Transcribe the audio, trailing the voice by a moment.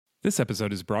This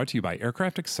episode is brought to you by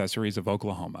Aircraft Accessories of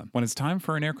Oklahoma. When it's time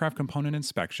for an aircraft component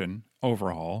inspection,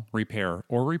 overhaul, repair,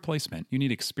 or replacement, you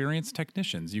need experienced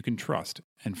technicians you can trust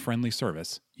and friendly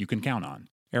service you can count on.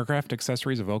 Aircraft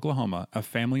Accessories of Oklahoma, a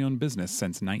family-owned business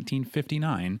since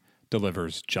 1959,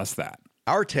 delivers just that.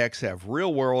 Our techs have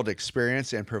real-world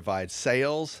experience and provide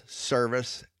sales,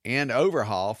 service, and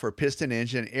overhaul for piston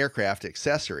engine aircraft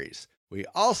accessories. We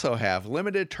also have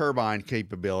limited turbine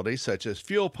capabilities such as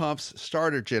fuel pumps,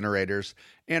 starter generators,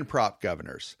 and prop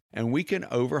governors. And we can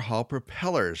overhaul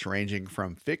propellers ranging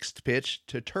from fixed pitch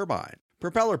to turbine.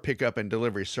 Propeller pickup and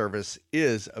delivery service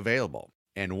is available.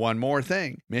 And one more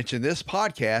thing, mention this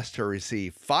podcast to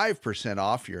receive 5%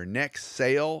 off your next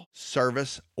sale,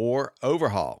 service, or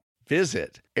overhaul.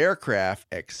 Visit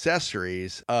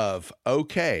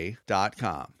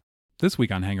aircraftaccessoriesofok.com. This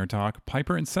week on Hangar Talk,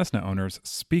 Piper and Cessna owners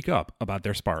speak up about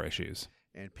their spar issues.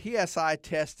 And PSI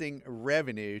testing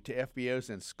revenue to FBOs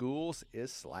and schools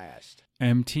is slashed.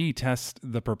 MT tests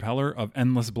the propeller of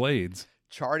Endless Blades.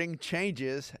 Charting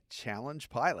changes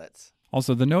challenge pilots.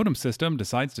 Also, the NOTAM system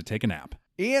decides to take a nap.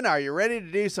 Ian, are you ready to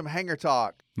do some Hangar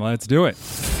Talk? Let's do it.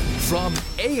 From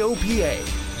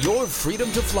AOPA, your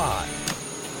freedom to fly.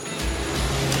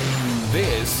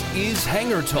 This is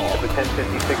Hangar Talk.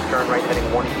 1056, turn right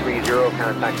heading 130,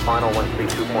 contact final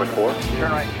 132.4.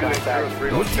 Turn right, contact.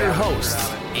 With your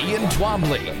hosts, Ian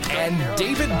Twombly and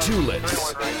David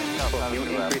Tulis.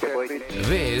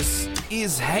 This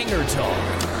is Hangar Talk.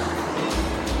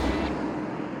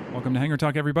 Welcome to Hangar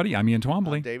Talk, everybody. I'm Ian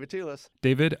Twombly. I'm David Tulis.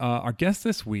 David, our guest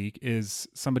this week is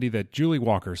somebody that Julie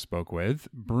Walker spoke with,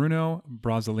 Bruno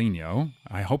Brasilino.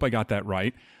 I hope I got that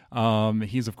right.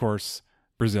 He's, of course,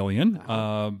 Brazilian.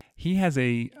 He has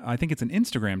I think it's an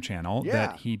Instagram channel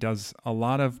that he does a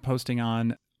lot of posting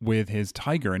on with his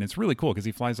Tiger, and it's really cool because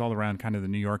he flies all around kind of the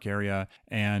New York area,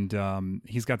 and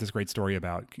he's got this great story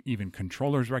about even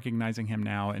controllers recognizing him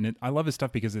now, and I love his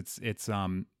stuff because it's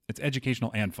educational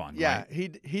and fun. Yeah,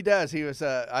 right? he does. He was.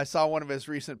 I saw one of his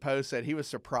recent posts that he was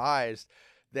surprised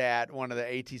that one of the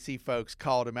ATC folks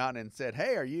called him out and said,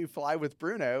 "Hey, are you Fly with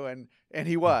Bruno?" And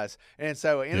he was. And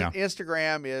so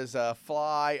Instagram is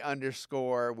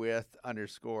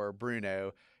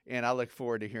fly_with_Bruno. And I look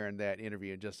forward to hearing that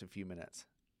interview in just a few minutes.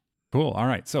 Cool. All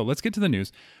right. So let's get to the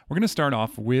news. We're going to start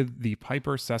off with the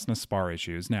Piper Cessna spar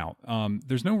issues. Now,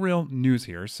 there's no real news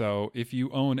here. So if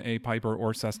you own a Piper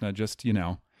or Cessna, just,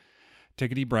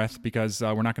 take a deep breath because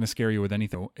we're not going to scare you with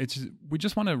anything. We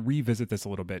just want to revisit this a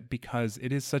little bit because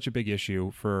it is such a big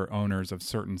issue for owners of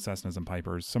certain Cessnas and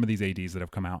Pipers, some of these ADs that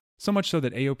have come out. So much so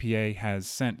that AOPA has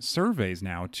sent surveys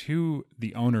now to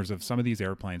the owners of some of these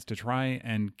airplanes to try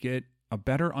and get a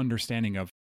better understanding of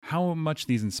how much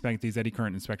these eddy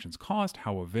current inspections cost,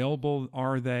 how available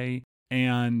are they,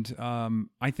 and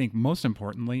I think most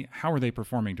importantly, how are they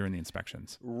performing during the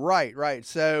inspections? Right.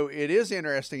 So it is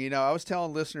interesting. I was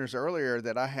telling listeners earlier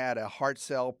that I had a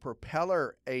Hartzell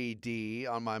propeller AD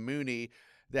on my Mooney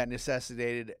that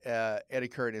necessitated eddy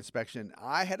current inspection.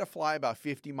 I had to fly about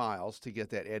 50 miles to get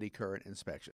that eddy current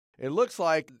inspection. It looks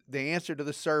like the answer to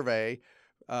the survey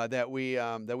that we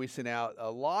sent out,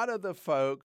 a lot of the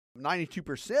folk,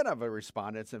 92% of the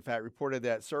respondents, in fact, reported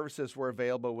that services were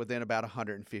available within about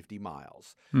 150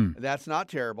 miles. That's not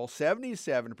terrible.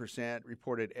 77%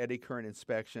 reported eddy current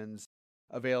inspections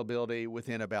availability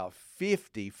within about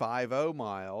 50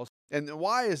 miles. And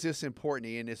why is this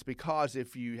important, Ian? It's because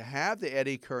if you have the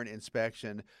eddy current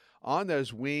inspection on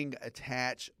those wing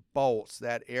attach bolts,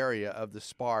 that area of the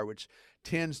spar, which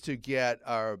tends to get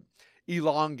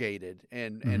elongated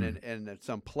and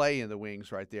some play in the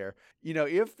wings right there.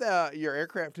 If your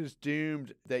aircraft is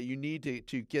doomed that you need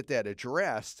to get that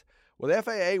addressed, well, the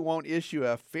FAA won't issue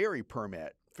a ferry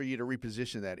permit for you to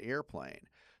reposition that airplane.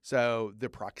 So the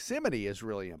proximity is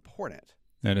really important.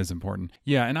 That is important.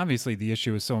 Yeah, and obviously the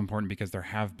issue is so important because there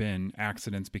have been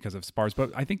accidents because of spars,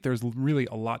 but I think there's really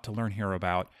a lot to learn here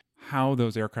about how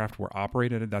those aircraft were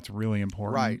operated. That's really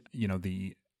important. Right.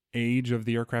 The age of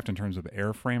the aircraft in terms of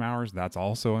airframe hours, that's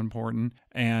also important.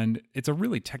 And it's a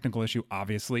really technical issue,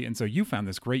 obviously. And so you found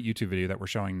this great YouTube video that we're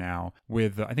showing now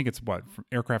with, I think it's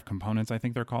aircraft components, I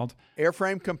think they're called.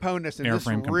 Airframe components. And this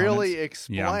really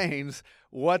explains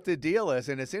what the deal is.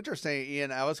 And it's interesting,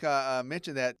 Ian, I was going to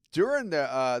mention that during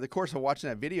the course of watching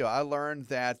that video, I learned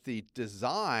that the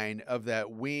design of that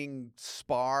wing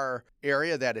spar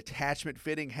area, that attachment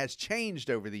fitting, has changed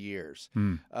over the years.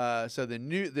 So the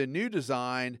new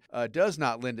design does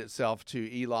not lend itself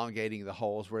to elongating the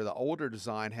holes, where the older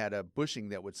design had a bushing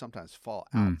that would sometimes fall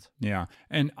out. Yeah.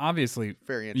 And obviously,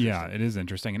 very interesting. Yeah, it is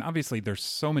interesting. And obviously there's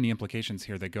so many implications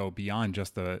here that go beyond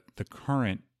just the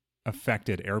current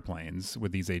affected airplanes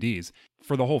with these ADs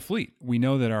for the whole fleet. We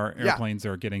know that our airplanes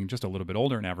are getting just a little bit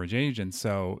older in average age, and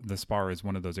so the SPAR is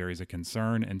one of those areas of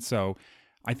concern. And so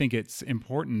I think it's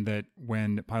important that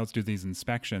when pilots do these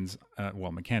inspections,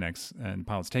 mechanics and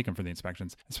pilots take them for the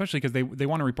inspections, especially because they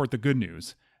want to report the good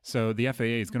news. So the FAA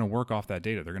is going to work off that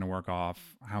data. They're going to work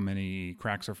off how many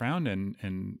cracks are found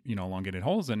and elongated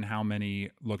holes and how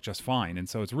many look just fine. And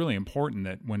so it's really important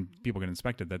that when people get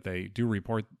inspected that they do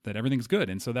report that everything's good.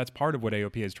 And so that's part of what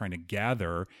AOPA is trying to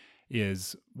gather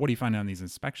is what do you find on these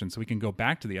inspections? So we can go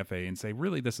back to the FAA and say,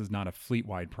 really, this is not a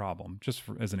fleet-wide problem, just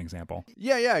as an example.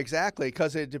 Yeah, exactly.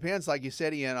 Because it depends, like you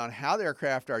said, Ian, on how the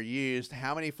aircraft are used,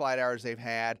 how many flight hours they've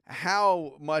had,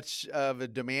 how much of a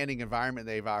demanding environment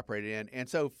they've operated in. And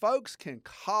so folks can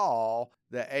call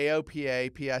the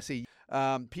AOPA PIC.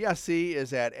 PIC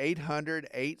is at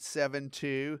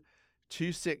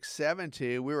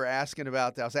 800-872-2672. We were asking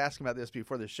about that. I was asking about this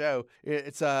before the show.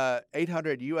 It's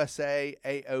 800 USA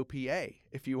AOPA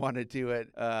if you want to do it,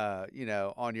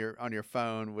 on your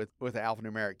phone with the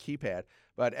alphanumeric keypad.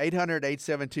 But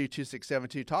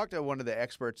 800-872-2672. Talk to one of the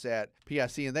experts at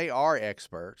PIC, and they are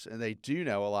experts, and they do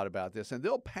know a lot about this, and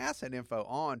they'll pass that info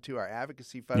on to our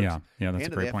advocacy folks. Yeah, that's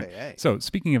and a great the point. FAA. So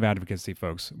speaking of advocacy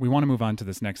folks, we want to move on to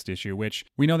this next issue, which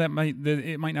we know that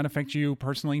it might not affect you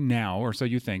personally now, or so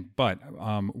you think, but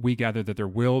we gather that there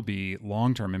will be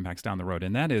long-term impacts down the road,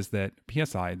 and that is that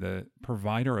PSI, the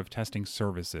provider of testing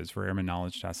services for airman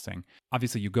knowledge testing,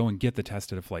 obviously you go and get the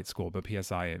test at a flight school, but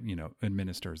PSI,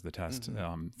 administers the test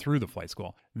through the flight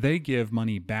school. They give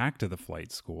money back to the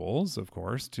flight schools, of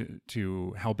course,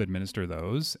 to help administer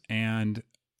those, and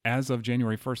as of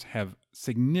January 1st, have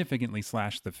significantly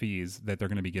slashed the fees that they're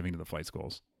going to be giving to the flight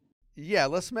schools. Yeah,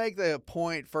 let's make the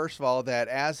point, first of all, that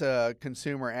as a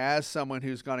consumer, as someone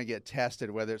who's going to get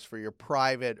tested, whether it's for your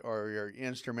private or your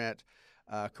instrument,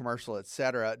 commercial, et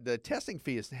cetera, the testing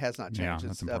fee has not changed.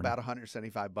 It's about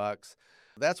 $175.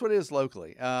 That's what it is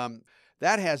locally.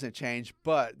 That hasn't changed,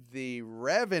 but the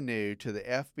revenue to the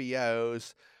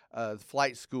FBOs,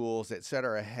 flight schools, et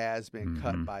cetera, has been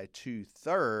cut by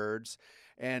 2/3.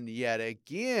 And yet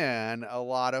again, a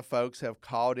lot of folks have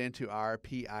called into our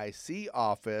PIC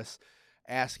office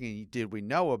asking, did we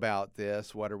know about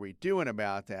this? What are we doing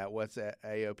about that? What's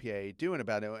AOPA doing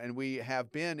about it? And we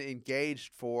have been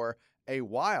engaged for a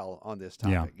while on this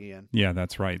topic, Ian. Yeah,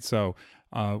 that's right. So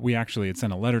we actually had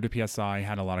sent a letter to PSI,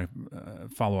 had a lot of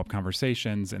follow-up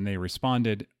conversations, and they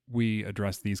responded. We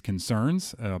addressed these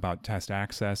concerns about test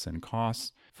access and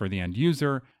costs for the end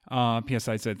user.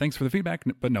 PSI said, thanks for the feedback,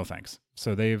 but no thanks.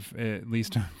 So they've, at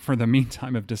least for the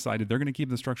meantime, have decided they're going to keep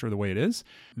the structure the way it is.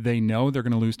 They know they're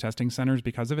going to lose testing centers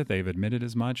because of it. They've admitted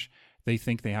as much. They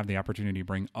think they have the opportunity to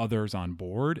bring others on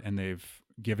board, and they've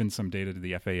given some data to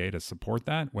the FAA to support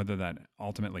that. Whether that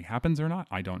ultimately happens or not,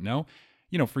 I don't know.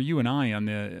 For you and I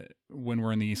when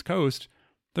we're in the East Coast,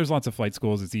 there's lots of flight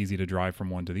schools. It's easy to drive from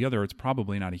one to the other. It's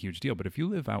probably not a huge deal. But if you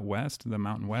live out west, the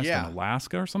Mountain West in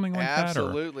Alaska or something like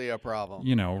absolutely a problem.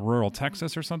 Rural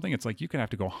Texas or something, it's like you could have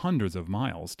to go hundreds of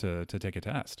miles to take a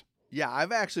test. Yeah,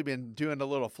 I've actually been doing a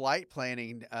little flight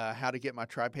planning, how to get my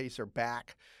Tri-Pacer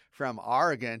back from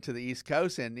Oregon to the East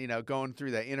Coast, and going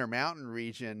through the Intermountain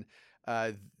region.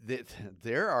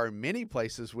 There are many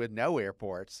places with no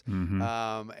airports,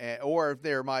 or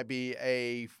there might be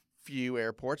a few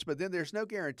airports, but then there's no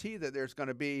guarantee that there's going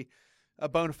to be a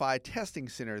bona fide testing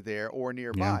center there or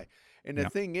nearby. And the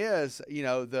thing is,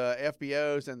 the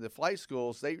FBOs and the flight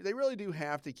schools, they really do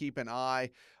have to keep an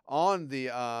eye on the,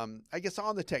 on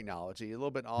the technology, a little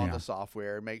bit on the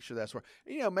software, make sure that's where,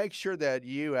 make sure that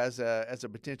you as a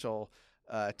potential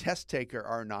test taker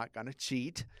are not going to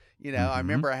cheat. I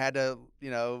remember I had to,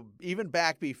 even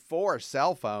back before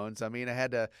cell phones, I had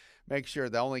to make sure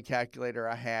the only calculator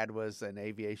I had was an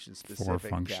aviation specific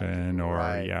function or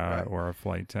or a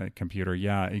flight computer.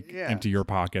 Empty your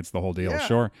pockets, the whole deal.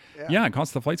 It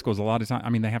costs the flight schools a lot of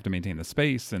time. They have to maintain the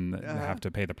space and they have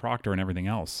to pay the proctor and everything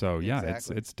else. So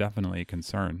it's definitely a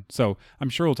concern. So I'm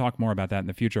sure we'll talk more about that in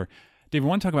the future. Dave, I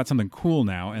want to talk about something cool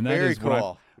now, and that Very is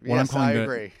cool. what I'm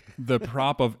calling the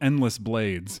prop of endless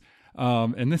blades.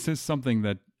 And this is something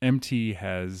that MT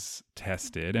has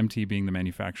tested, MT being the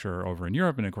manufacturer over in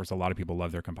Europe. And of course, a lot of people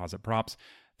love their composite props.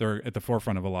 They're at the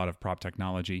forefront of a lot of prop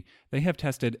technology. They have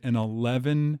tested an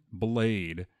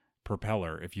 11-blade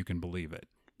propeller, if you can believe it.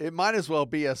 It might as well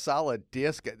be a solid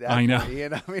disc at that point. I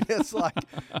know. It's like,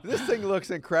 this thing looks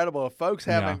incredible. If folks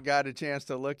haven't got a chance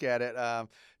to look at it,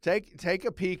 take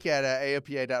a peek at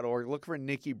AOPA.org. Look for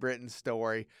Nikki Britton's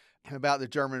story about the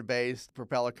German-based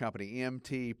propeller company,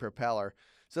 MT Propeller.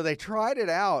 So they tried it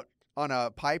out on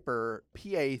a Piper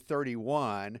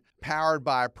PA-31 powered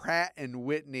by Pratt &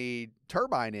 Whitney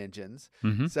turbine engines.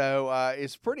 Mm-hmm. So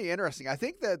it's pretty interesting. I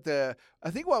think that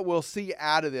what we'll see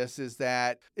out of this is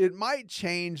that it might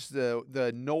change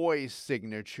the noise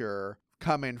signature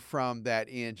coming from that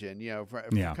engine,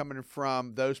 coming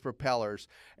from those propellers.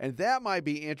 And that might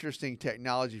be interesting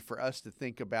technology for us to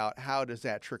think about. How does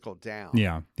that trickle down?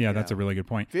 Yeah, that's a really good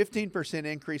point. 15%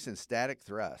 increase in static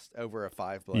thrust over a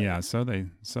 5-blade. Yeah, so they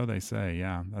say.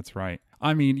 Yeah, that's right.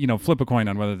 I mean, flip a coin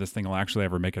on whether this thing will actually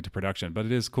ever make it to production, but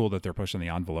it is cool that they're pushing the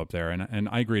envelope there. And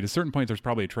I agree. At a certain point, there's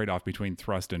probably a trade-off between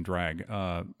thrust and drag.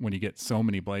 When you get so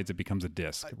many blades, it becomes a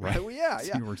disc, right? Well, yeah.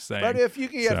 You were saying. But if you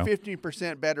can get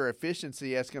 15% better efficiency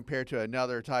as compared to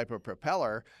another type of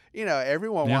propeller,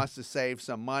 everyone wants to save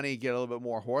some money, get a little bit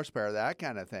more horsepower, that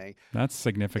kind of thing. That's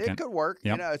significant. It could work,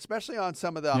 especially on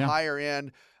some of the higher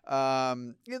end.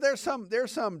 There's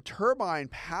some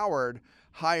turbine-powered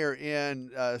higher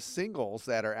end singles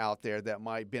that are out there that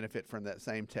might benefit from that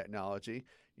same technology,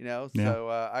 in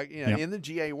the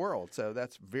GA world. So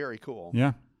that's very cool.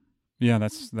 Yeah,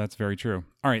 that's very true.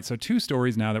 All right, so 2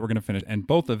 stories now that we're going to finish, and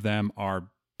both of them are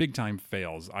big time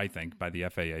fails, I think, by the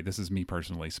FAA. This is me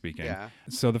personally speaking. Yeah.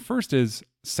 So the first is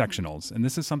sectionals, and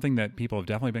this is something that people have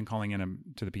definitely been calling in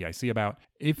to the PIC about.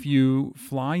 If you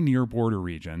fly near border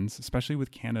regions, especially with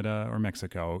Canada or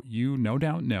Mexico, you no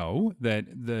doubt know that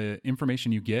the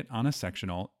information you get on a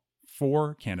sectional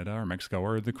for Canada or Mexico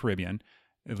or the Caribbean,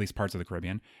 at least parts of the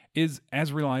Caribbean, is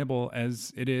as reliable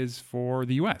as it is for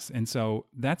the U.S. And so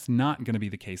that's not going to be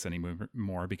the case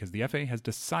anymore because the FAA has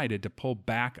decided to pull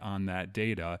back on that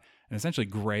data and essentially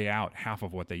gray out half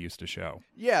of what they used to show.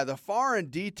 Yeah, the foreign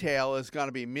detail is going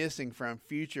to be missing from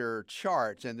future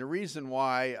charts. And the reason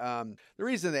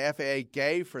the FAA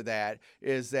gave for that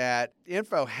is that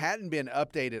info hadn't been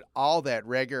updated all that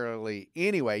regularly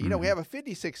anyway. We have a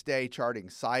 56-day charting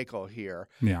cycle here.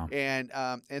 Yeah. And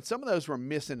some of those were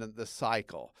missing the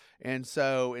cycle. And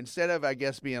so instead of, I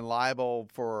guess, being liable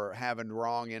for having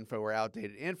wrong info or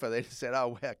outdated info, they just said,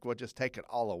 oh, heck, we'll just take it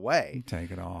all away. Take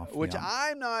it off. Which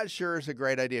I'm not sure is a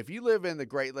great idea. If you live in the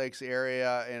Great Lakes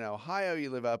area in Ohio,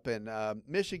 you live up in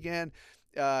Michigan,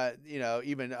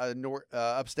 even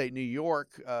upstate New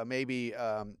York, maybe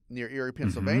near Erie,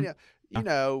 Pennsylvania,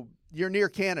 you're near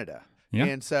Canada. Yeah.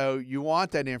 And so you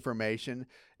want that information.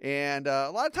 And a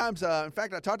lot of times, in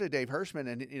fact, I talked to Dave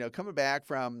Hirschman, and, coming back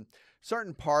from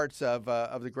certain parts of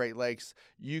the Great Lakes,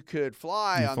 you could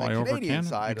fly on the Canadian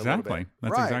side a little bit.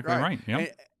 That's exactly right. Yeah.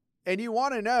 And you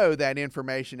want to know that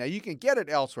information. Now, you can get it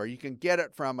elsewhere. You can get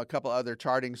it from a couple other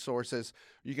charting sources.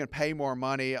 You can pay more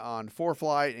money on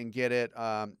ForeFlight and get it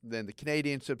than the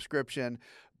Canadian subscription.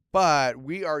 But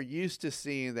we are used to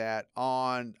seeing that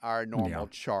on our normal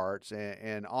charts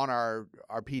and on our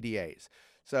PDAs.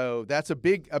 So that's a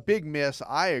big miss.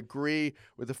 I agree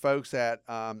with the folks that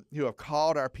who have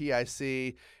called our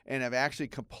PIC and have actually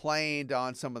complained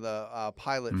on some of the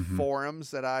pilot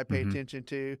forums that I pay attention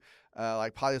to,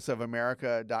 like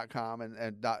pilotsofamerica.com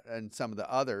and some of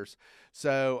the others.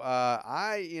 So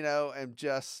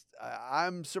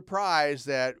I'm surprised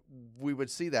that we would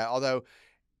see that. Although,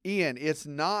 Ian,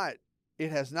 it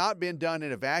has not been done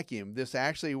in a vacuum. This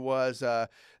actually was,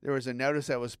 there was a notice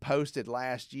that was posted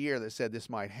last year that said this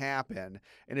might happen,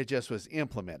 and it just was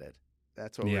implemented.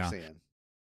 That's what we're seeing.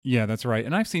 Yeah, that's right.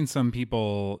 And I've seen some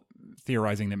people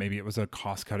theorizing that maybe it was a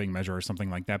cost-cutting measure or something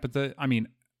like that. But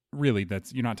really,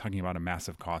 you're not talking about a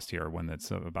massive cost here when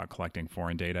it's about collecting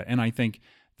foreign data. And I think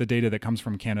the data that comes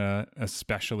from Canada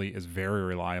especially is very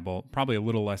reliable, probably a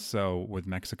little less so with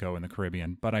Mexico and the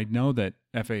Caribbean. But I know that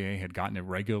FAA had gotten it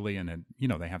regularly, and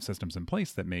they have systems in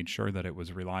place that made sure that it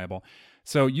was reliable.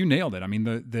 So you nailed it. I mean,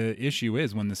 the issue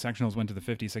is when the sectionals went to the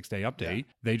 56-day update,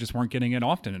 they just weren't getting it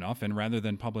often enough. And rather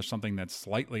than publish something that's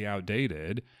slightly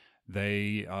outdated,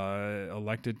 they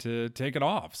elected to take it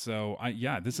off. So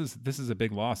this is a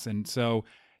big loss. And so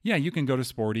you can go to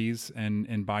Sporties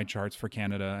and buy charts for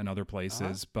Canada and other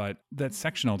places, but that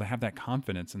sectional, to have that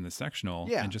confidence in the sectional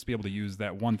and just be able to use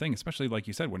that one thing, especially like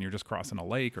you said, when you're just crossing a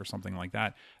lake or something like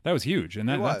that, that was huge. And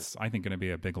that's, I think, going to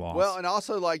be a big loss. Well, and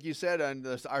also, like you said, on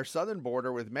our southern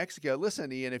border with Mexico,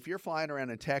 listen, Ian, if you're flying around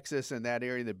in Texas and that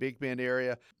area, the Big Bend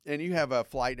area, and you have a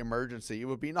flight emergency, it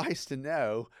would be nice to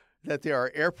know that there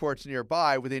are airports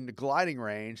nearby within the gliding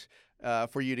range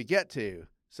for you to get to.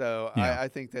 So I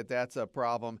think that's a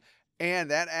problem.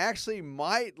 And that actually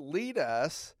might lead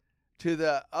us to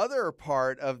the other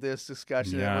part of this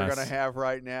discussion that we're going to have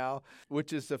right now,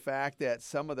 which is the fact that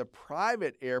some of the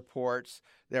private airports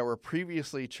that were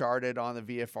previously charted on the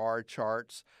VFR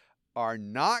charts are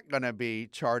not going to be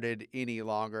charted any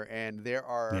longer, and there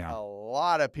are Yeah. a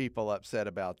lot of people upset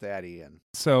about that, Ian.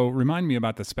 So remind me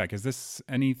about the spec. Is this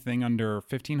anything under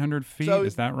 1,500 feet? So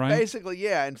Is that right? Basically,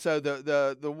 yeah. And so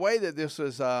the way that this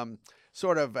was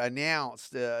sort of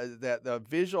announced, that the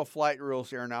Visual Flight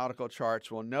Rules aeronautical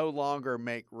charts will no longer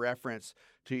make reference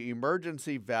to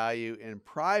emergency value in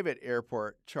private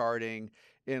airport charting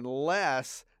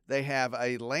unless they have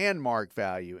a landmark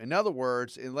value. In other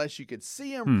words, unless you could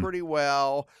see them pretty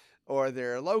well, or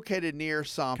they're located near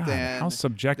something. God, how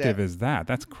subjective is that?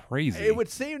 That's crazy. It would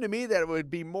seem to me that it would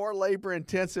be more labor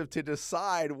intensive to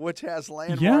decide which has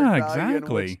landmark Yeah, value exactly.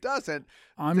 and which doesn't.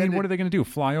 I mean, what are they going to do?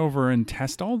 Fly over and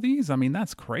test all these? I mean,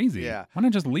 that's crazy. Yeah. Why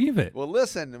not just leave it? Well,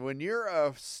 listen, when you're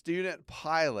a student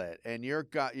pilot and you're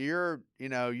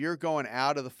going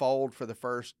out of the fold for the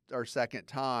first or second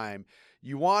time,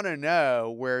 you want to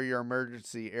know where your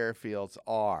emergency airfields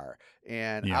are.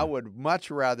 And Yeah. I would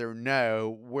much rather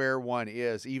know where one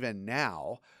is even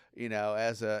now,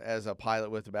 as a pilot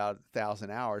with about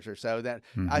 1,000 hours or so, that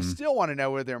I Mhm. still want to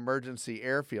know where the emergency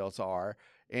airfields are.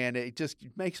 And it just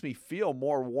makes me feel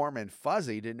more warm and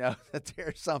fuzzy to know that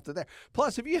there's something there.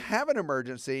 Plus, if you have an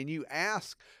emergency and you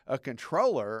ask a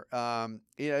controller,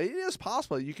 it is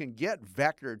possible you can get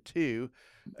vectored to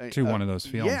one of those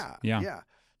fields. Yeah.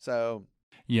 So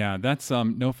Yeah, that's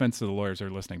no offense to the lawyers who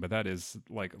are listening, but that is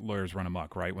like lawyers run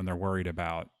amok, right? When they're worried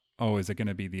about, oh, is it going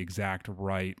to be the exact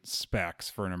right specs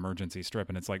for an emergency strip?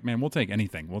 And it's like, man, we'll take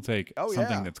anything. We'll take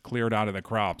something that's cleared out of the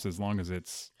crops as long as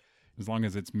it's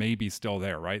maybe still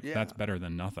there, right? Yeah. That's better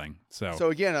than nothing. So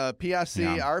again, PIC,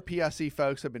 Yeah. our PIC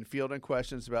folks have been fielding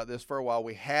questions about this for a while.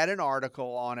 We had an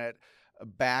article on it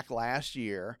back last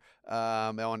year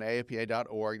on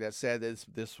AFPA.org that said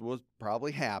this would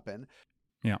probably happen.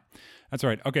 Yeah, that's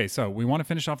right. Okay, so we want to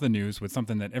finish off the news with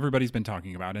something that everybody's been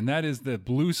talking about, and that is the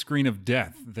blue screen of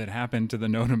death that happened to the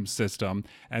NOTAM system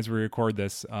as we record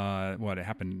this. It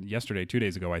happened yesterday, 2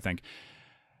 days ago, I think.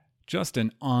 Just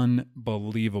an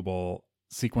unbelievable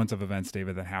sequence of events,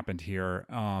 David, that happened here.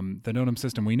 The NOTAM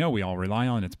system we know we all rely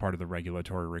on. It's part of the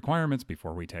regulatory requirements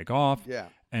before we take off. Yeah.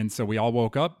 And so we all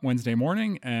woke up Wednesday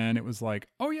morning and it was like,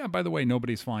 oh yeah, by the way,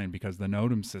 nobody's flying because the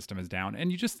NOTAM system is down. And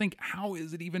you just think, how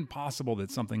is it even possible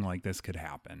that something like this could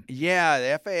happen? Yeah,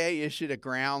 the FAA issued a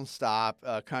ground stop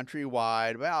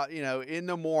countrywide about, in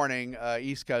the morning,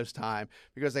 East Coast time,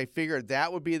 because they figured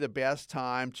that would be the best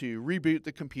time to reboot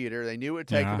the computer. They knew it would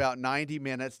take about 90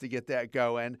 minutes to get that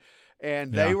going.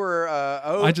 And they were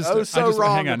so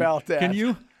wrong about that.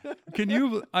 Can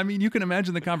you, I mean, you can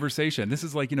imagine the conversation. This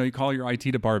is like, you call your IT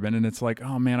department and it's like,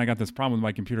 oh man, I got this problem with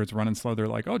my computer. It's running slow. They're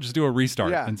like, oh, just do a restart.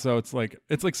 Yeah. And so it's like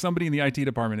somebody in the IT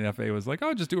department at FAA was like,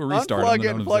 oh, just do a restart. Unplug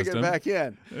it and plug it back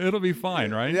in. It'll be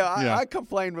fine, right? I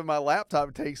complained with my laptop.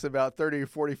 It takes about 30 or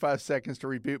 45 seconds to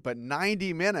reboot, but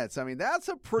 90 minutes. I mean, that's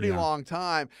a pretty long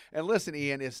time. And listen,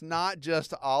 Ian, it's not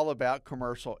just all about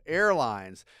commercial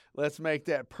airlines. Let's make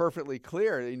that perfectly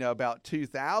clear. About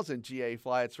 2,000 GA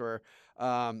flights were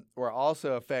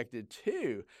also affected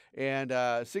too, and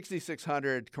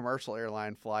 6,600 commercial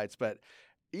airline flights. But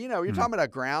you're talking about a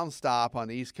ground stop on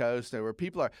the East Coast where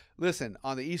people are, listen,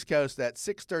 on the East Coast, that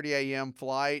 6:30 a.m.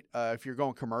 flight, if you're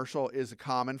going commercial, is a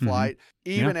common flight.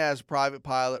 Even as a private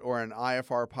pilot or an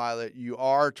IFR pilot, you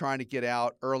are trying to get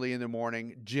out early in the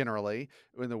morning, generally,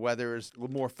 when the weather is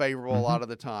more favorable a lot of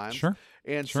the time. Sure.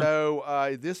 And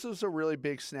so this is a really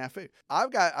big snafu.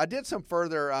 I did some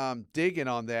further digging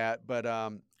on that, but I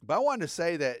wanted to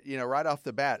say that, right off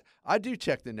the bat, I do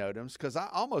check the NOTAMs because I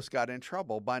almost got in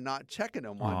trouble by not checking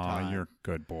them one time. Oh, you're a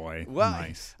good boy. Well,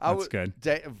 nice. That's good.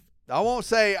 I won't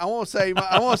say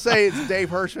it's Dave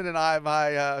Hirschman and I,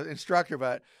 my instructor,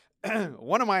 but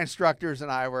one of my instructors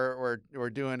and I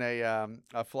were doing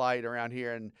a flight around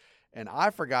here, and I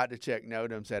forgot to check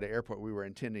NOTAMs at an airport we were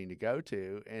intending to go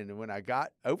to. And when I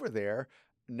got over there,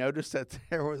 noticed that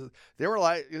there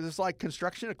was like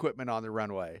construction equipment on the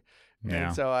runway. Yeah.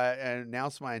 And so I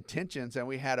announced my intentions, and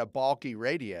we had a bulky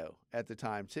radio at the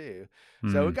time too.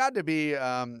 So it got to be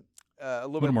a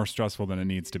little bit more stressful than it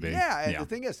needs to be. Yeah, and the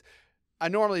thing is, I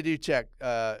normally do check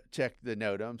the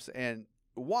NOTAMs, and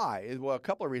why? Well, a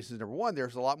couple of reasons. Number one,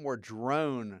 there's a lot more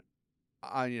drone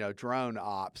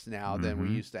ops now than we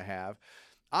used to have.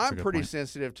 I'm pretty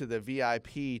sensitive to the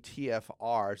VIP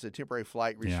TFRs, the temporary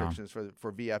flight restrictions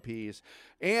for VIPs,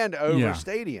 and over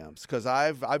stadiums, because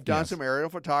I've done some aerial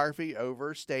photography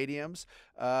over stadiums,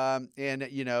 and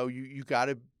you got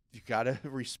to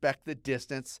respect the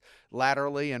distance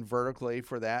laterally and vertically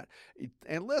for that.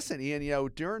 And listen, Ian,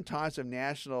 during times of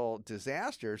national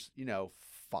disasters,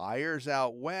 fires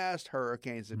out west,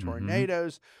 hurricanes and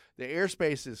tornadoes, the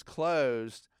airspace is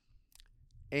closed.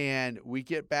 And we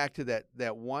get back to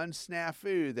that one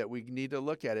snafu that we need to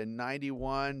look at in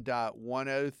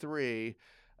 91.103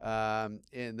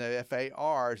 in the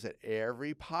FARs, that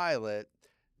every pilot,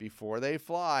 before they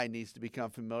fly, needs to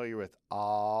become familiar with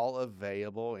all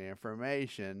available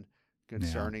information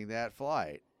concerning that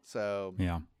flight. So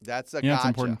that's a gotcha.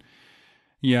 Important.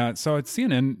 Yeah, so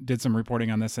CNN did some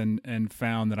reporting on this and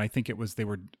found that I think it was they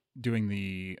were doing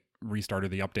the restart or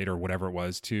the update or whatever it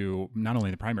was to not only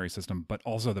the primary system but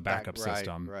also the backup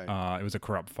system. Right. It was a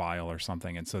corrupt file or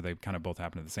something, and so they kind of both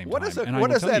happened at the same time. What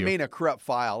does that mean, a corrupt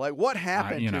file? Like, what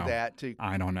happened to that?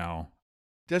 I don't know.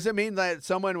 Does it mean that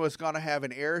someone was going to have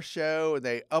an air show and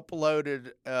they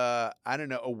uploaded,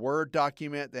 a Word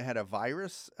document that had a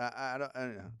virus? I don't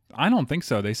know. I don't think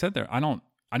so. They said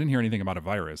I didn't hear anything about a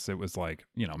virus. It was like,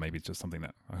 maybe it's just something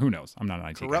that, who knows? I'm not an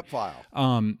IT corrupt guy.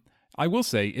 file. I will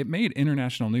say it made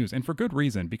international news, and for good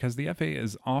reason, because the FAA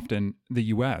is often, the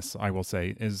U.S., I will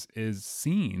say, is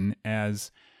seen as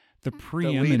the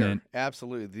preeminent,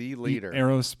 absolutely the leader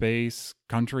aerospace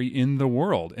country in the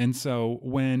world. And so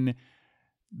when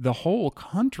the whole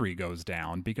country goes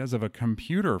down because of a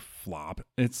computer flop,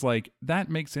 it's like that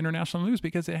makes international news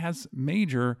because it has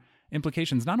major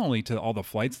implications, not only to all the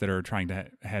flights that are trying to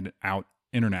head out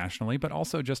internationally, but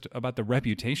also just about the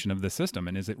reputation of the system.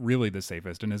 And is it really the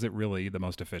safest? And is it really the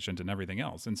most efficient and everything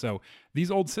else? And so these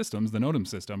old systems, the NOTAM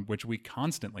system, which we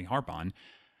constantly harp on,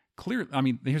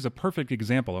 here's a perfect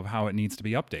example of how it needs to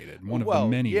be updated. One of the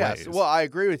many ways. Well, I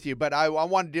agree with you, but I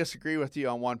want to disagree with you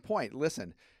on one point.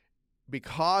 Listen,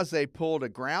 because they pulled a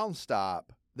ground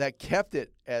stop, that kept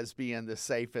it as being the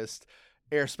safest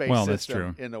airspace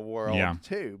system in the world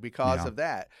too, because of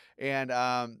that. And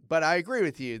but I agree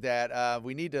with you that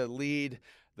we need to lead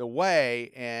the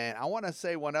way. And I want to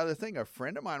say one other thing. A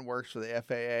friend of mine works for the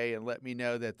FAA and let me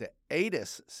know that the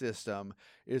ATIS system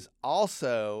is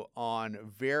also on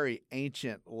very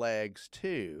ancient legs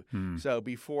too. So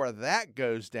before that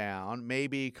goes down,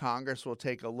 maybe Congress will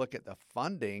take a look at the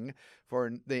funding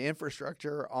for the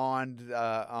infrastructure on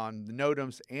the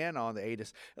NOTAMs and on the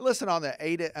ATIS. And listen, on the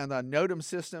ATIS and the NOTAM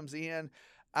systems, Ian,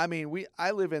 I mean,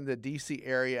 I live in the D.C.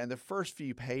 area, and the first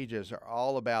few pages are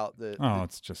all about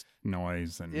it's just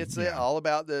noise, and it's all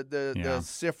about the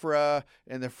CIFRA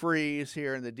and the freeze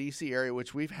here in the D.C. area,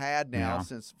 which we've had now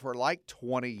for like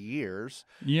 20 years.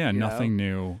 Yeah, nothing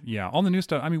new. Yeah, all the new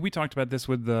stuff. I mean, we talked about this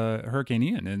with the Hurricane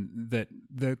Ian, and that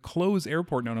the closed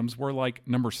airport NOTAMs were like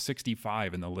number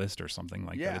 65 in the list or something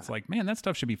like that. It's like, man, that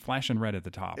stuff should be flashing red at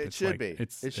the top. It should be.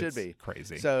 It should be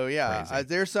crazy. So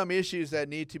there's some issues that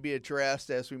need to be addressed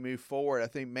as we move forward. I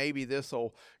think maybe this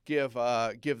will give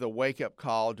the wake up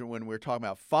call to when we're talking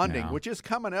about funding, which is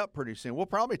coming up pretty soon. We'll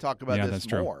probably talk about this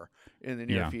more in the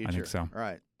near future. I think so.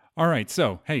 All right.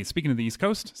 So, hey, speaking of the East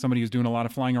Coast, somebody who's doing a lot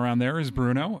of flying around there is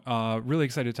Bruno. Really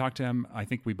excited to talk to him. I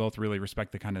think we both really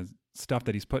respect the kind of stuff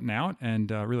that he's putting out, and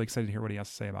really excited to hear what he has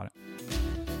to say about it.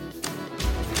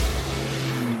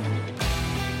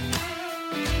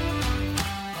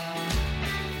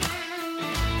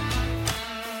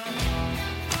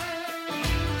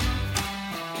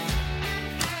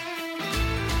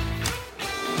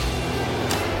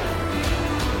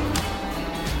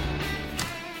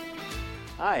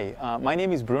 Hi, my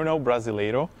name is Bruno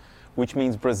Brasileiro, which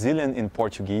means Brazilian in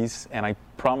Portuguese, and I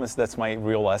promise that's my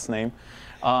real last name.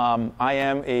 I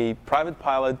am a private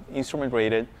pilot, instrument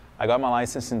rated. I got my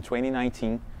license in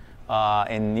 2019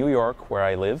 in New York, where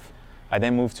I live. I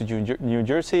then moved to New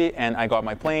Jersey, and I got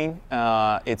my plane.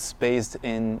 It's based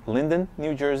in Linden,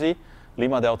 New Jersey,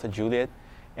 Lima Delta Juliet,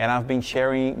 and I've been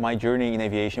sharing my journey in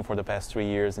aviation for the past 3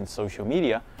 years in social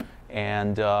media,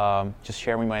 and just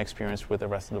sharing my experience with the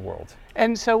rest of the world.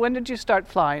 And so when did you start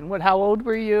flying? How old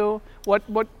were you?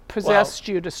 What possessed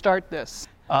you to start this?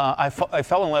 I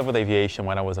fell in love with aviation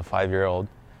when I was a 5-year-old.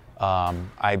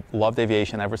 I loved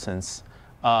aviation ever since.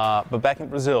 But back in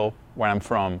Brazil, where I'm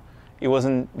from, it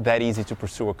wasn't that easy to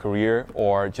pursue a career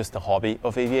or just a hobby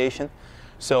of aviation.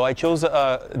 So I chose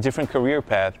a different career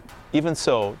path. Even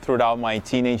so, throughout my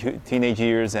teenage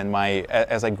years and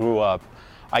as I grew up,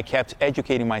 I kept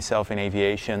educating myself in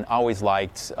aviation. I always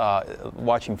liked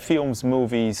watching films,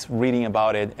 movies, reading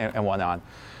about it, and whatnot.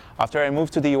 After I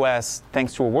moved to the U.S.,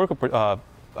 thanks to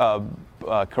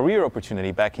a career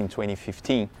opportunity back in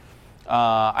 2015,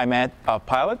 I met a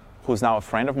pilot who's now a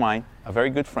friend of mine, a very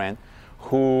good friend,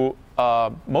 who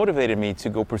motivated me to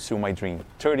go pursue my dream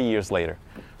 30 years later.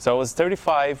 So I was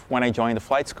 35 when I joined the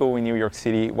flight school in New York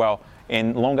City. Well,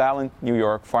 in Long Island, New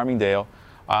York, Farmingdale.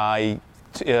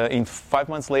 In 5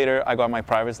 months later, I got my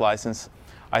private license.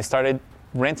 I started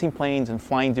renting planes and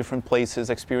flying different places,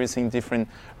 experiencing different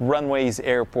runways,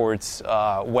 airports,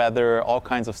 weather, all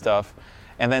kinds of stuff.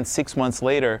 And then 6 months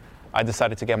later, I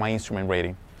decided to get my instrument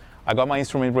rating. I got my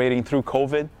instrument rating through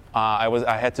COVID.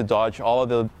 I had to dodge all of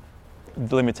the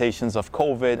limitations of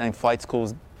COVID and flight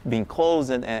schools being closed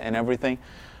and everything.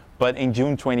 But in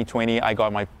June 2020, I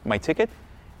got my ticket,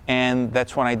 and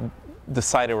that's when I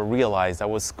decided or realized I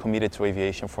was committed to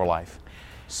aviation for life.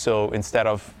 So instead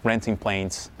of renting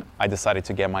planes, I decided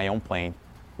to get my own plane,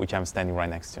 which I'm standing right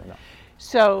next to now.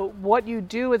 So what you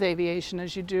do with aviation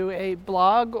is you do a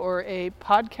blog or a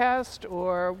podcast,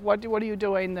 or what are you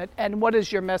doing and what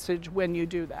is your message when you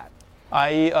do that?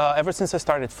 Ever since I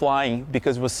started flying,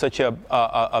 because it was such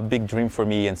a big dream for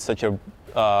me and such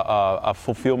a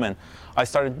fulfillment, I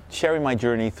started sharing my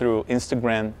journey through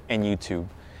Instagram and YouTube.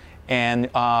 And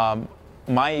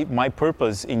my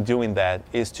purpose in doing that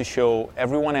is to show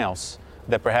everyone else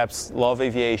that perhaps love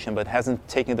aviation but hasn't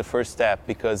taken the first step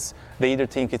because they either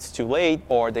think it's too late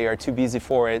or they are too busy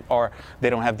for it or they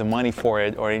don't have the money for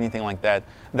it or anything like that,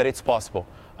 that it's possible.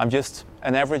 I'm just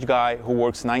an average guy who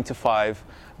works 9 to 5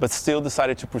 but still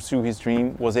decided to pursue his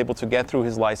dream, was able to get through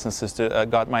his licenses,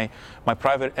 got my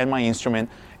private and my instrument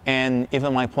and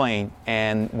even my plane.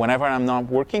 And whenever I'm not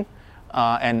working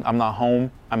and I'm not home,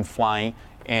 I'm flying.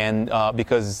 And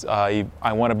because I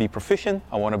want to be proficient,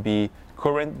 I want to be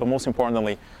current, but most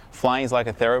importantly, flying is like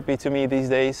a therapy to me these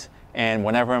days. And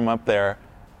whenever I'm up there,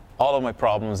 all of my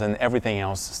problems and everything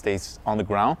else stays on the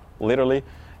ground, literally,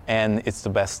 and it's the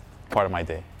best part of my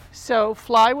day. So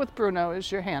Fly with Bruno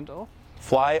is your handle.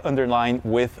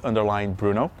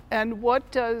 Fly_with_Bruno. And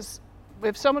what does,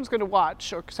 if someone's going to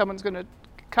watch or someone's going to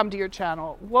come to your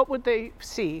channel, what would they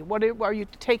see? Are you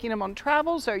taking them on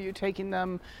travels? Are you taking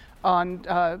them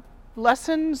on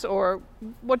lessons, or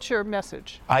what's your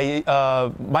message?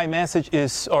 My message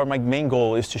is, or my main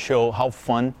goal is to show how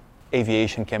fun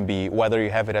aviation can be, whether you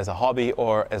have it as a hobby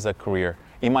or as a career.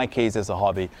 In my case, as a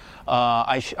hobby.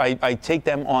 I take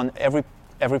them on every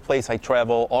place I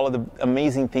travel, all of the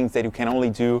amazing things that you can only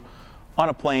do on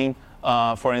a plane.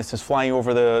 For instance, flying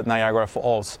over the Niagara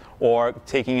Falls or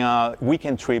taking a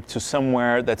weekend trip to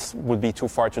somewhere that would be too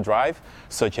far to drive,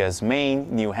 such as Maine,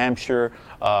 New Hampshire,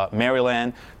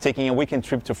 Maryland, taking a weekend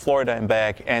trip to Florida and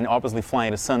back, and obviously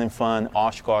flying to Sun and Fun,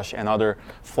 Oshkosh, and other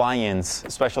fly-ins,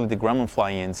 especially the Grumman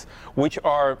fly-ins, which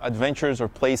are adventures or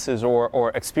places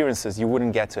or experiences you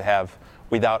wouldn't get to have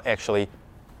without actually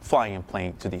flying and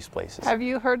playing to these places. Have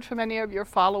you heard from any of your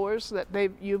followers that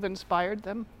you've inspired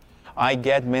them? I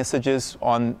get messages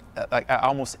on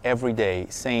almost every day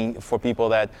saying for people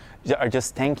that are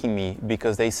just thanking me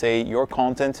because they say your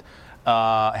content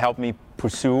helped me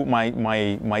pursue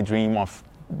my dream of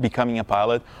becoming a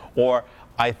pilot, or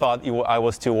I thought I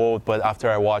was too old, but after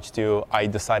I watched you, I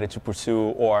decided to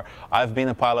pursue, or I've been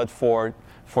a pilot for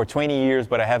 20 years,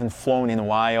 but I haven't flown in a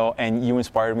while, and you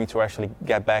inspired me to actually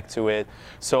get back to it.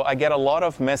 So I get a lot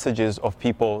of messages of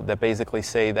people that basically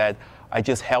say that I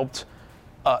just helped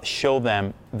show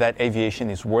them that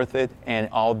aviation is worth it, and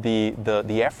all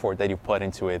the effort that you put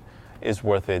into it is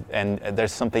worth it, and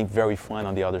there's something very fun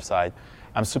on the other side.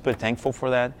 I'm super thankful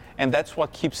for that, and that's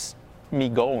what keeps me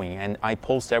going, and I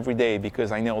post every day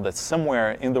because I know that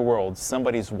somewhere in the world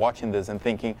somebody's watching this and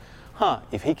thinking,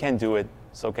 if he can do it,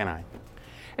 so can I.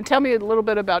 And tell me a little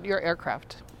bit about your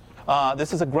aircraft.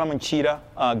 This is a Grumman Cheetah,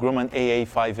 Grumman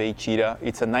AA-5A Cheetah.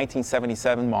 It's a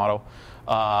 1977 model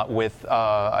with,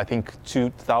 I think,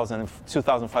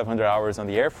 2,500 hours on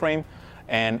the airframe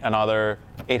and another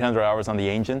 800 hours on the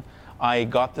engine. I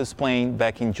got this plane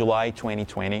back in July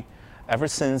 2020. Ever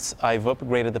since, I've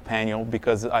upgraded the panel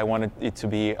because I wanted it to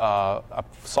be a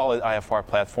solid IFR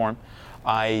platform.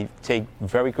 I take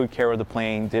very good care of the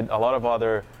plane, did a lot of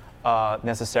other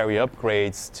necessary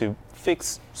upgrades to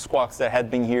fix squawks that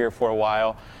had been here for a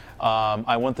while.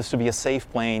 I want this to be a safe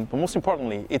plane, but most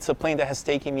importantly, it's a plane that has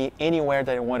taken me anywhere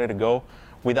that I wanted to go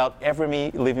without ever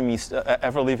leaving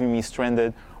me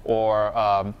stranded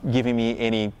or giving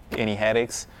me any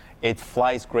headaches. It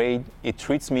flies great. It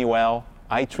treats me well.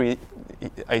 I treat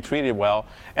it well,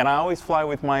 and I always fly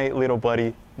with my little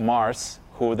buddy Mars,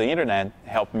 who the internet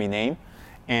helped me name,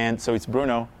 and so it's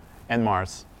Bruno and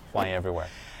Mars flying everywhere.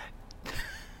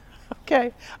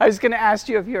 Okay, I was going to ask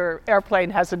you if your airplane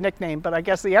has a nickname, but I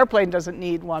guess the airplane doesn't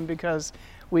need one because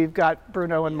we've got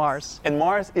Bruno and Mars. And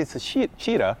Mars is a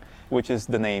cheetah, which is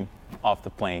the name of the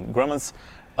plane. Grummans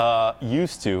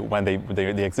used to, when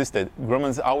they existed,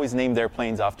 Grummans always named their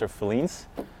planes after felines.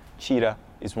 Cheetah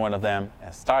is one of them,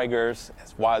 as tigers,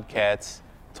 as wildcats,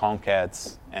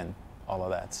 tomcats, and all of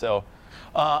that. So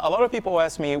a lot of people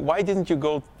ask me, why didn't you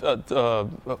go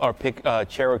or pick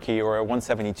Cherokee or a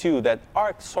 172 that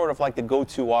are sort of like the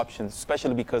go-to options,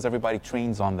 especially because everybody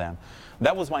trains on them.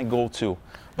 That was my goal too.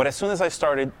 But as soon as I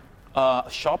started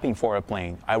shopping for a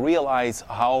plane. I realized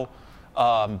how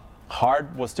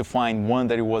hard was to find one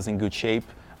that it was in good shape,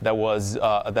 that was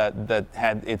that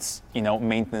had its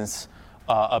maintenance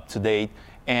up to date,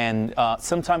 and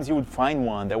sometimes you would find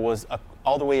one that was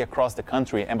all the way across the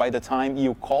country, and by the time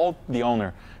you called the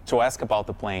owner to ask about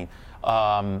the plane,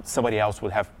 somebody else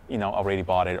would have already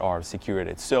bought it or secured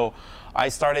it. So I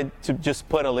started to just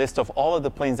put a list of all of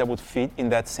the planes that would fit in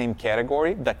that same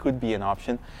category that could be an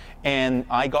option, and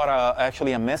I got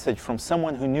actually a message from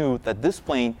someone who knew that this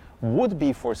plane would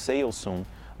be for sale soon.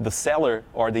 The seller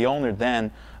or the owner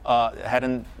then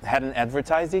hadn't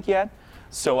advertised it yet,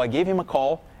 so I gave him a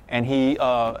call, and he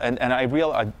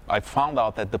I found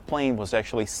out that the plane was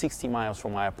actually 60 miles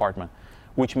from my apartment,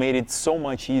 which made it so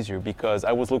much easier because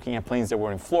I was looking at planes that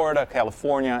were in Florida,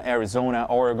 California, Arizona,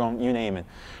 Oregon, you name it.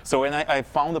 So when I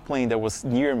found a plane that was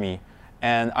near me,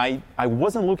 and I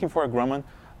wasn't looking for a Grumman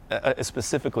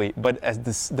specifically, but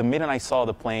the minute I saw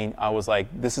the plane, I was like,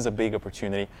 this is a big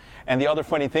opportunity. And the other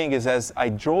funny thing is, as I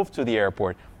drove to the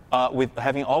airport, with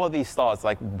having all of these thoughts,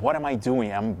 like, what am I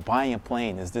doing? I'm buying a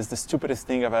plane. Is this the stupidest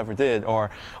thing I've ever did?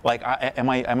 Or like, am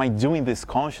I doing this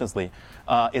consciously?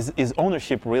 Is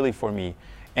ownership really for me?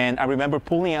 And I remember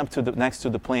pulling up next to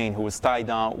the plane,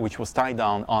 which was tied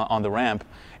down on the ramp,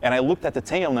 and I looked at the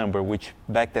tail number, which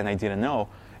back then I didn't know,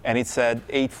 and it said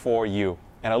 84U.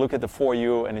 And I look at the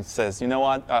 4U, and it says, you know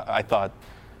what? I thought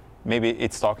maybe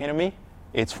it's talking to me.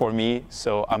 It's for me,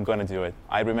 so I'm going to do it.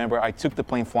 I remember I took the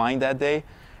plane flying that day.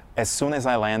 As soon as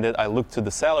I landed, I looked to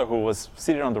the seller who was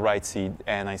seated on the right seat,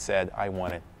 and I said, I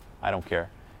want it. I don't care.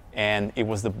 And it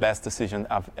was the best decision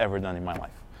I've ever done in my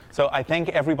life. So I thank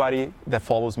everybody that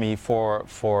follows me for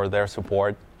their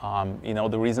support.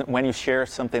 The reason when you share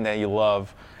something that you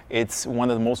love, it's one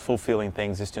of the most fulfilling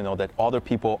things is to know that other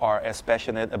people are as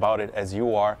passionate about it as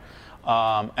you are.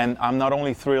 And I'm not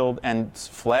only thrilled and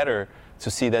flattered to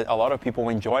see that a lot of people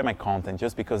enjoy my content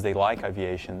just because they like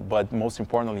aviation, but most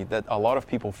importantly, that a lot of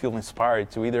people feel inspired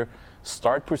to either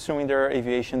start pursuing their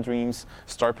aviation dreams,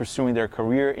 start pursuing their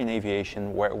career in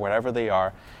aviation, wherever they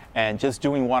are, and just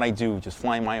doing what I do, just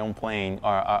flying my own plane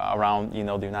around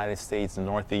the United States, the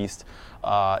Northeast.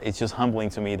 It's just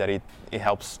humbling to me that it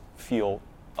helps fuel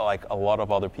like a lot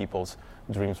of other people's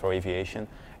dreams for aviation.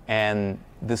 And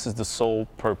this is the sole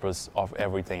purpose of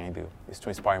everything I do, is to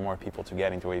inspire more people to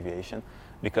get into aviation,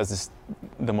 because it's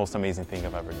the most amazing thing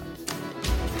I've ever done.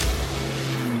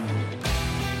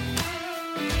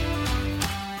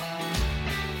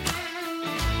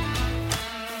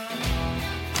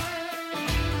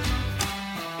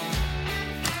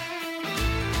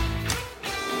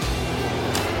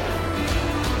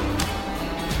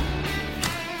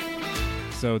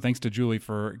 So thanks to Julie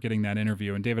for getting that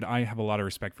interview. And David, I have a lot of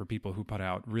respect for people who put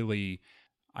out really,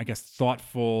 I guess,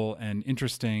 thoughtful and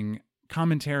interesting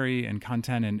commentary and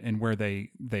content, and where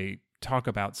they talk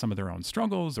about some of their own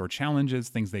struggles or challenges,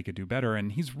 things they could do better.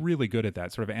 And he's really good at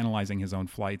that, sort of analyzing his own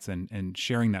flights and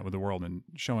sharing that with the world and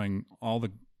showing all the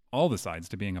sides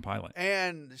to being a pilot.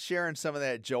 And sharing some of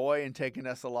that joy and taking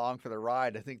us along for the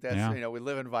ride. I think that's, we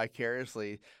live in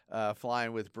vicariously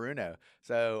flying with Bruno.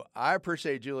 So I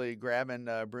appreciate Julie grabbing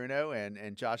Bruno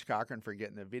and Josh Cochran for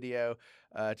getting the video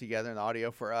together and the audio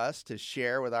for us to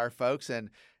share with our folks. And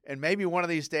maybe one of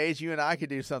these days you and I could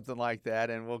do something like that,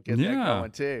 and we'll get that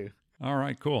going too. All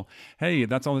right, cool. Hey,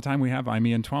 that's all the time we have. I'm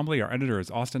Ian Twombly. Our editor is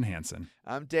Austin Hanson.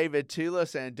 I'm David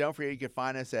Tulis, and don't forget you can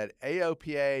find us at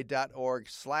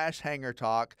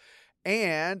aopa.org/hangartalk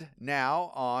and now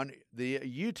on the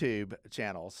YouTube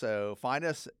channel. So find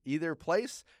us either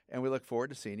place, and we look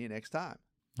forward to seeing you next time.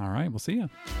 All right, we'll see you.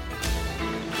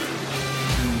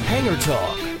 Hangar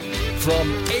Talk from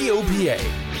AOPA,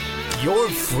 your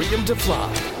freedom to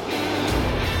fly.